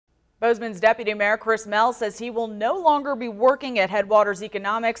Bozeman's Deputy Mayor Chris Mehl says he will no longer be working at Headwaters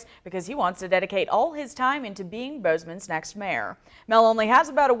Economics because he wants to dedicate all his time into being Bozeman's next mayor. Mehl only has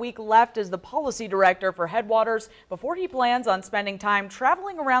about a week left as the policy director for Headwaters before he plans on spending time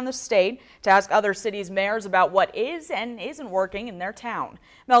traveling around the state to ask other cities' mayors about what is and isn't working in their town.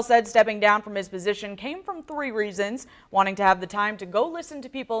 Mehl said stepping down from his position came from three reasons: wanting to have the time to go listen to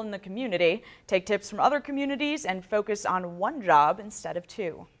people in the community, take tips from other communities, and focus on one job instead of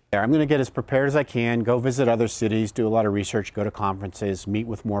two. I'm going to get as prepared as I can, go visit other cities, do a lot of research, go to conferences, meet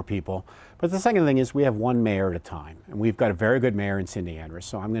with more people. But the second thing is we have one mayor at a time, and we've got a very good mayor in Cindy Andrus,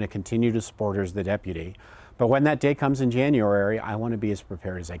 so I'm going to continue to support her as the deputy. But when that day comes in January, I want to be as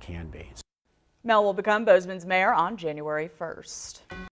prepared as I can be. Mehl will become Bozeman's mayor on January 1st.